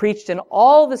and preached in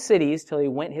all the cities till he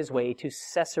went his way to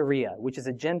Caesarea, which is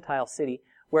a Gentile city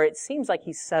where it seems like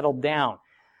he settled down.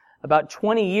 About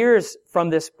 20 years from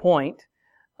this point,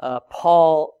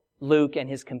 Paul, Luke, and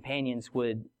his companions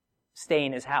would stay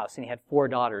in his house, and he had 4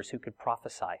 daughters who could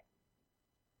prophesy.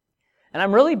 And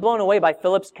I'm really blown away by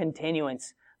Philip's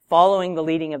continuance following the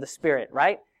leading of the Spirit,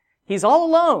 right? He's all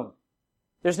alone.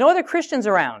 There's no other Christians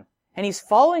around. And he's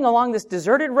following along this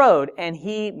deserted road, and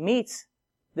he meets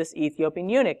this Ethiopian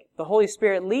eunuch. The Holy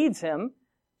Spirit leads him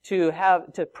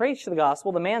to preach the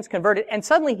gospel. The man's converted, and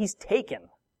suddenly he's taken.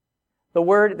 The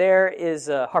word there is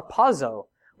harpazo,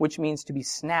 which means to be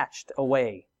snatched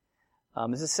away.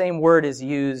 It's the same word is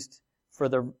used for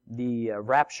the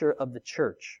rapture of the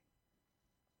church.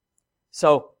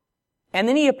 So, and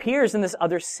then he appears in this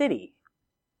other city,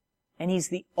 and he's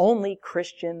the only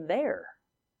Christian there.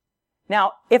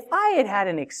 Now, if I had had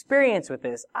an experience with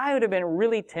this, I would have been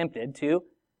really tempted to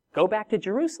go back to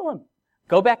Jerusalem,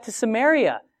 go back to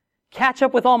Samaria, catch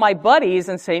up with all my buddies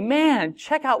and say, man,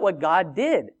 check out what God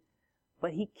did.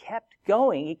 But he kept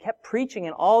going. He kept preaching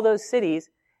in all those cities.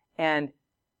 And,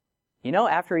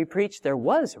 after he preached, there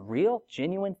was real,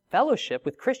 genuine fellowship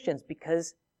with Christians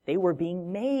because they were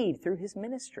being made through his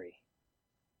ministry.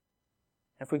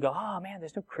 And if we go, oh man,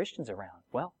 there's no Christians around.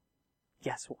 Well,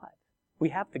 guess what? We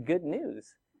have the good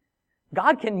news.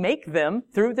 God can make them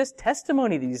through this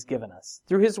testimony that he's given us,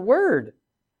 through his word.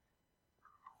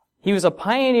 He was a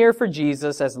pioneer for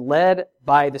Jesus as led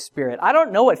by the Spirit. I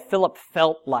don't know what Philip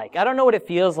felt like. I don't know what it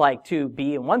feels like to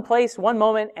be in one place, one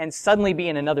moment, and suddenly be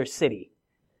in another city.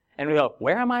 And we go,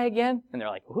 where am I again? And they're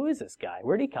like, who is this guy?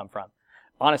 Where'd he come from?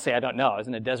 Honestly, I don't know. I was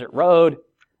in a desert road.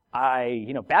 I,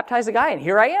 baptized a guy, and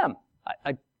here I am.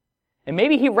 And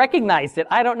maybe he recognized it.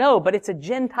 I don't know, but it's a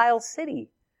Gentile city.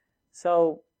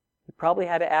 So he probably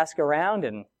had to ask around,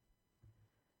 and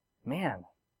man,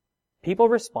 people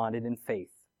responded in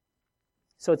faith.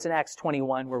 So it's in Acts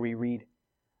 21 where we read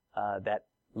that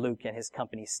Luke and his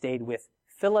company stayed with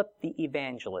Philip the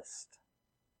evangelist.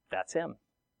 That's him.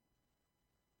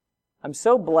 I'm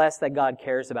so blessed that God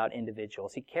cares about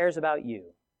individuals. He cares about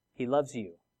you. He loves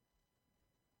you.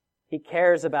 He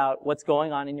cares about what's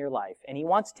going on in your life, and he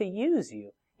wants to use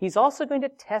you. He's also going to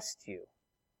test you.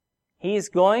 He's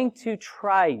going to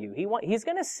try you. He's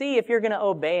going to see if you're going to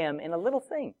obey him in a little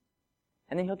thing,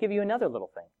 and then he'll give you another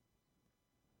little thing.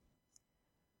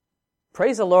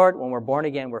 Praise the Lord, when we're born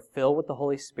again, we're filled with the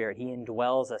Holy Spirit. He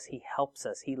indwells us. He helps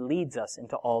us. He leads us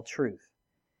into all truth.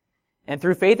 And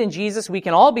through faith in Jesus, we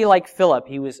can all be like Philip.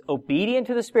 He was obedient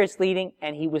to the Spirit's leading,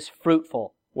 and he was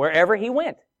fruitful wherever he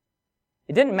went.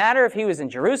 It didn't matter if he was in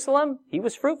Jerusalem, he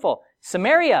was fruitful.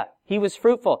 Samaria, he was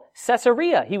fruitful.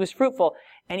 Caesarea, he was fruitful.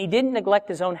 And he didn't neglect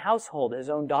his own household, his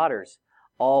own daughters.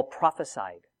 All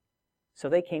prophesied. So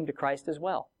they came to Christ as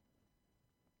well.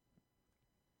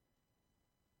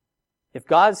 If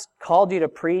God's called you to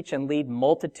preach and lead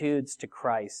multitudes to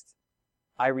Christ,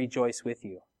 I rejoice with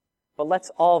you. But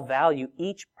let's all value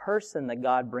each person that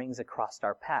God brings across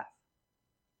our path.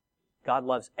 God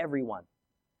loves everyone.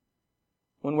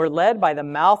 When we're led by the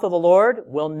mouth of the Lord,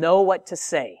 we'll know what to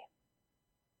say.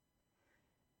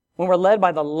 When we're led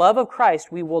by the love of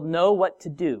Christ, we will know what to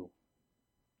do.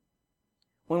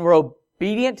 When we're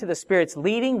obedient to the Spirit's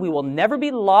leading, we will never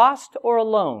be lost or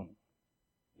alone.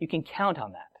 You can count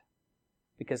on that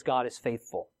because God is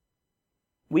faithful.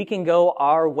 We can go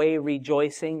our way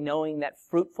rejoicing, knowing that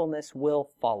fruitfulness will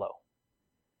follow.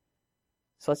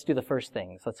 So let's do the first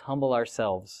things. Let's humble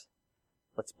ourselves.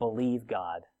 Let's believe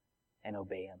God and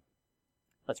obey him.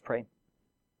 Let's pray.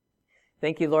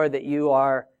 Thank you, Lord, that you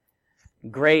are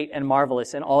great and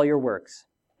marvelous in all your works,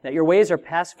 that your ways are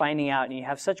past finding out, and you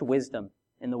have such wisdom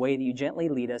in the way that you gently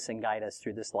lead us and guide us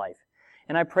through this life.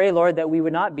 And I pray, Lord, that we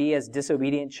would not be as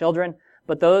disobedient children,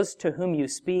 but those to whom you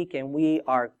speak, and we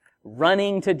are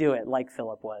running to do it like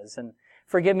Philip was. And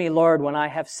forgive me, Lord, when I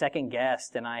have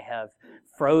second-guessed, and I have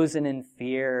frozen in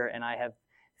fear, and I have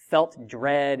felt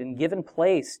dread and given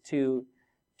place to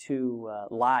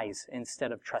lies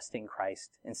instead of trusting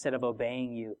Christ, instead of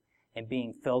obeying you and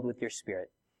being filled with your Spirit.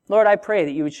 Lord, I pray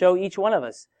that you would show each one of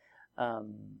us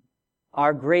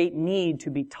our great need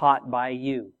to be taught by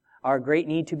you, our great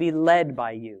need to be led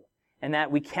by you, and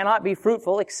that we cannot be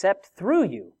fruitful except through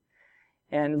you.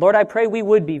 And Lord, I pray we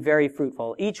would be very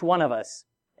fruitful, each one of us,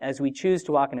 as we choose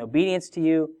to walk in obedience to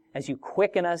you, as you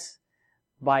quicken us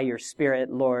by your Spirit.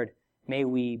 Lord, may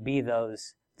we be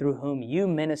those through whom you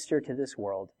minister to this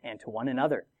world and to one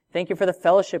another. Thank you for the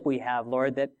fellowship we have,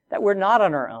 Lord, that we're not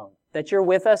on our own, that you're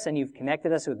with us and you've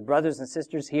connected us with brothers and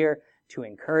sisters here to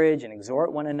encourage and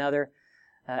exhort one another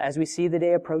as we see the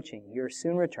day approaching, your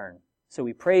soon return. So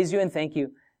we praise you and thank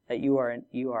you that you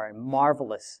are a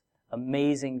marvelous,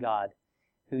 amazing God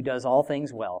who does all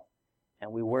things well.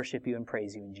 And we worship you and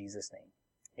praise you in Jesus'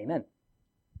 name. Amen.